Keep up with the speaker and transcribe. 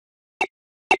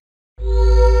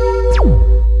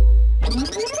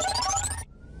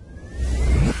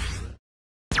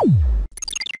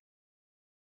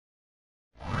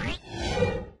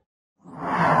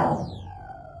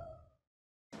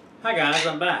Hi guys,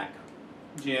 I'm back,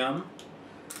 Jim,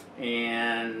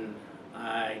 and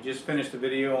I just finished a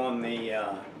video on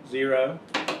the Zero.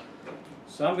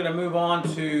 So I'm going to move on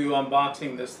to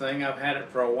unboxing this thing. I've had it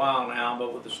for a while now,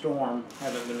 but with the storm,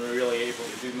 haven't been really able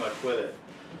to do much with it.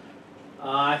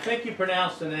 I think you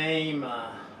pronounce the name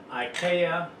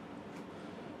Ikayaa.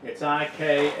 It's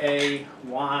I-K-A-Y-A-A.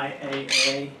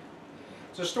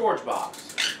 It's a storage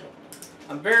box.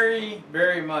 I'm very,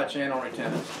 very much anal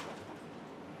retentive.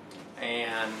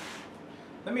 And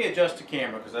let me adjust the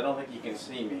camera because I don't think you can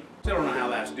see me. Still don't know how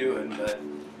that's doing, but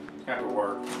it's got to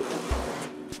work.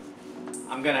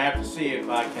 I'm going to have to see if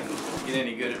I can get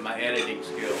any good at my editing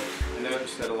skills. I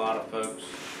noticed that a lot of folks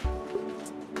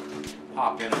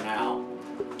pop in and out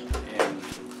and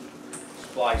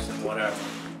splice and whatever.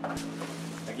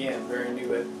 Again, very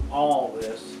new at all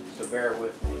this, so bear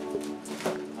with me.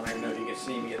 I don't even know if you can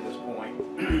see me at this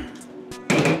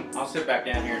point. I'll sit back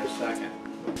down here in a second.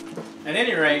 At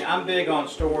any rate, I'm big on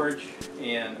storage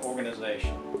and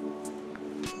organization.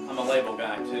 I'm a label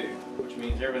guy too, which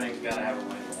means everything's got to have a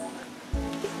label on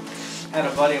it. Had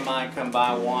a buddy of mine come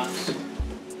by once.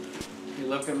 He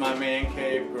looked at my man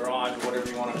cave, garage, whatever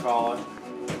you want to call it,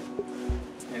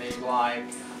 and he's like,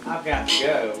 "I've got to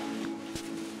go."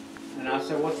 And I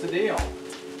said, "What's the deal?"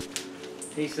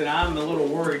 He said, "I'm a little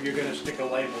worried you're going to stick a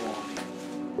label on me."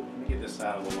 Let me get this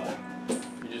out of the way.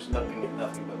 You're just looking at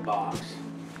nothing but box.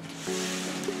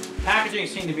 Packaging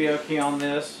seemed to be okay on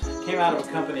this. Came out of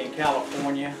a company in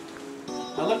California.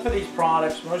 I look for these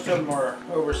products. Most of them are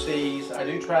overseas. I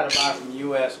do try to buy from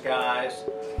U.S. guys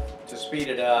to speed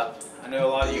it up. I know a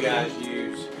lot of you guys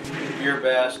use Your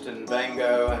Best and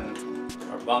Bango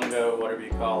or Bungo, whatever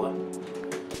you call it.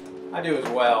 I do as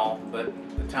well, but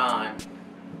the time.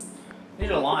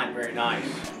 These are lined very nice.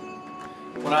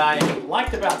 What I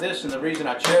liked about this, and the reason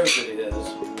I chose it is,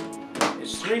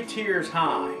 it's 3 tiers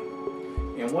high.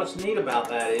 And what's neat about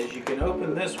that is you can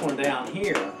open this one down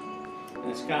here, and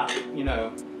it's got, you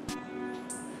know,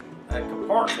 a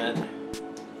compartment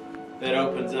that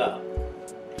opens up.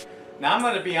 Now I'm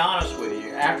going to be honest with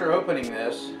you, after opening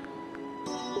this,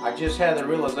 I just had the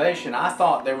realization I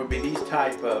thought there would be these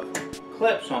type of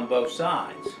clips on both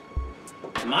sides.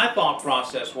 And my thought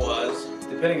process was,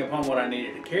 depending upon what I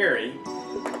needed to carry,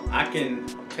 I can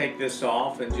take this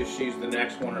off and just use the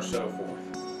next one or so forth.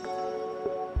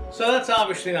 So that's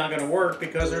obviously not going to work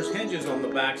because there's hinges on the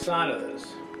back side of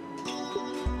this.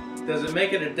 Does it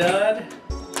make it a dud?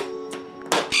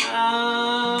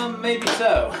 Maybe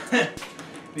so.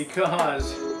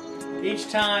 Because each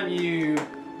time you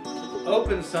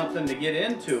open something to get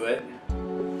into it,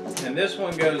 and this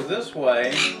one goes this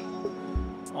way,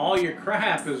 all your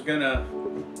crap is going to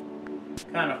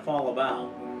kind of fall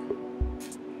about.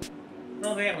 I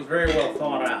don't think it was very well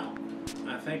thought out.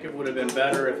 I think it would have been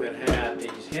better if it had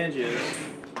these hinges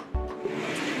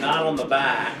not on the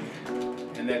back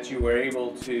and that you were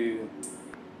able to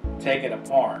take it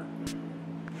apart.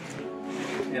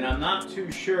 And I'm not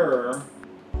too sure,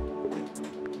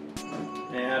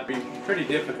 and it'd be pretty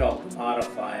difficult to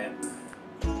modify it.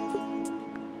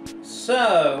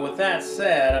 So with that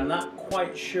said, I'm not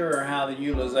quite sure how the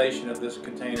utilization of this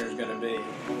container is going to be.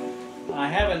 I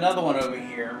have another one over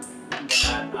here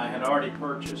that I had already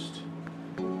purchased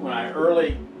when I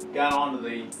early got onto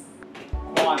the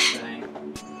quad thing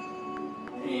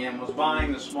and was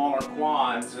buying the smaller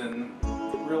quads and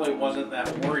really wasn't that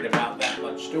worried about that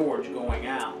much storage going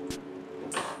out.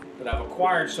 But I've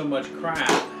acquired so much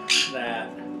crap that,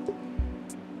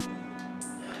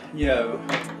 you know,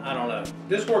 I don't know.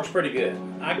 This works pretty good.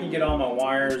 I can get all my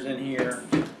wires in here.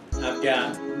 I've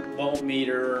got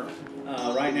voltmeter.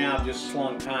 Right now I've just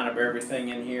slung kind of everything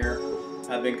in here.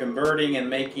 I've been converting and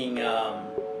making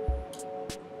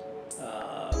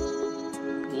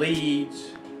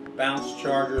leads, bounce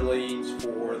charger leads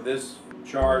for this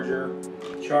charger.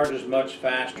 Charges much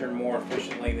faster and more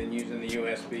efficiently than using the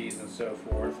USBs and so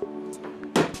forth.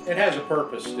 It has a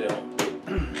purpose still.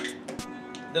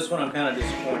 This one I'm kind of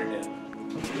disappointed in.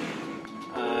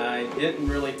 I didn't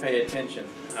really pay attention.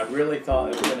 I really thought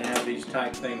it was going to have these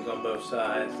tight things on both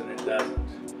sides, and it doesn't.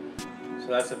 So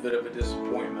that's a bit of a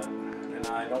disappointment, and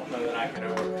I don't know that I can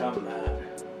overcome that.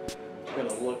 I'm going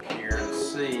to look here and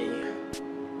see.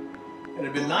 And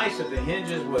it'd be nice if the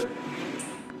hinges would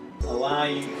allow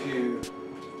you to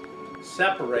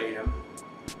separate them.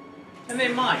 And they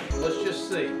might. Let's just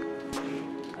see.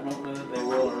 I don't know that they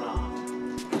will or not.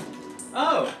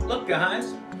 Oh, look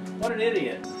guys. What an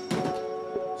idiot.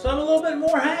 So I'm a little bit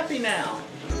more happy now.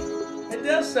 It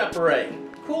does separate.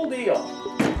 Cool deal.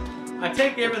 I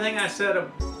take everything I said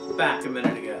back a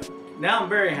minute ago. Now I'm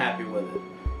very happy with it.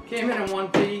 Came in one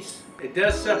piece. It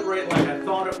does separate like I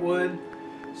thought it would.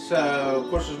 So, of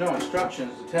course, there's no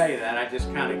instructions to tell you that. I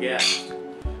just kind of guessed.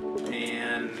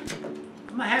 And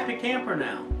I'm a happy camper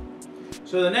now.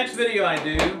 So the next video I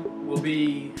do will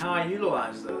be how I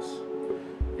utilize this.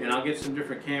 And I'll get some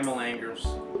different camera angles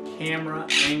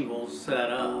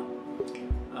set up.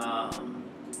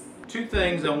 Two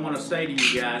things I want to say to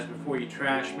you guys before you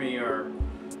trash me or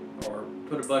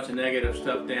put a bunch of negative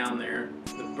stuff down there.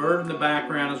 The bird in the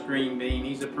background is Green Bean.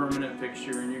 He's a permanent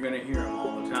fixture and you're going to hear him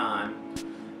all the time.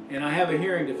 And I have a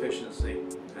hearing deficiency.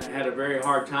 I had a very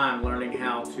hard time learning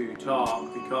how to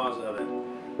talk because of it.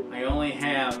 I only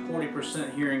have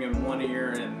 40% hearing in one ear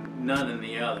and none in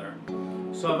the other.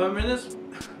 So if I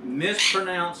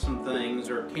mispronounce some things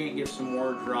or can't get some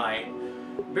words right,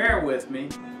 bear with me.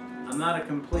 I'm not a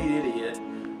complete idiot.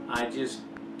 I just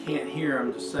can't hear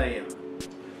them to say them.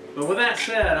 But with that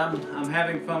said, I'm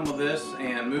having fun with this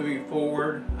and moving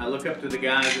forward. I look up to the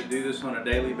guys that do this on a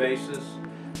daily basis.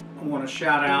 I want to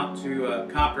shout out to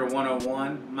Copter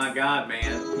 101. My God,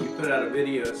 man, you put out a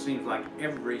video, it seems like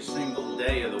every single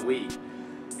day of the week.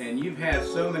 And you've had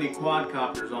so many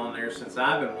quadcopters on there since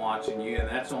I've been watching you, and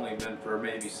that's only been for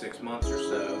maybe 6 months or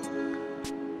so.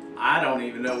 I don't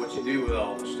even know what you do with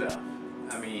all the stuff.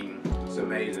 I mean, it's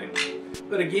amazing.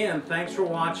 But again, thanks for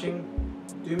watching.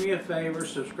 Do me a favor,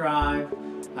 subscribe.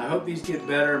 I hope these get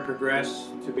better and progress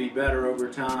to be better over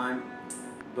time.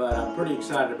 But I'm pretty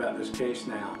excited about this case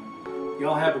now.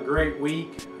 Y'all have a great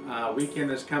week.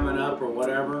 Weekend is coming up or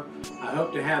whatever. I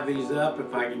hope to have these up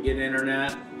if I can get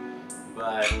internet.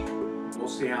 But we'll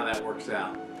see how that works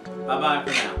out. Bye-bye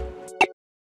for now.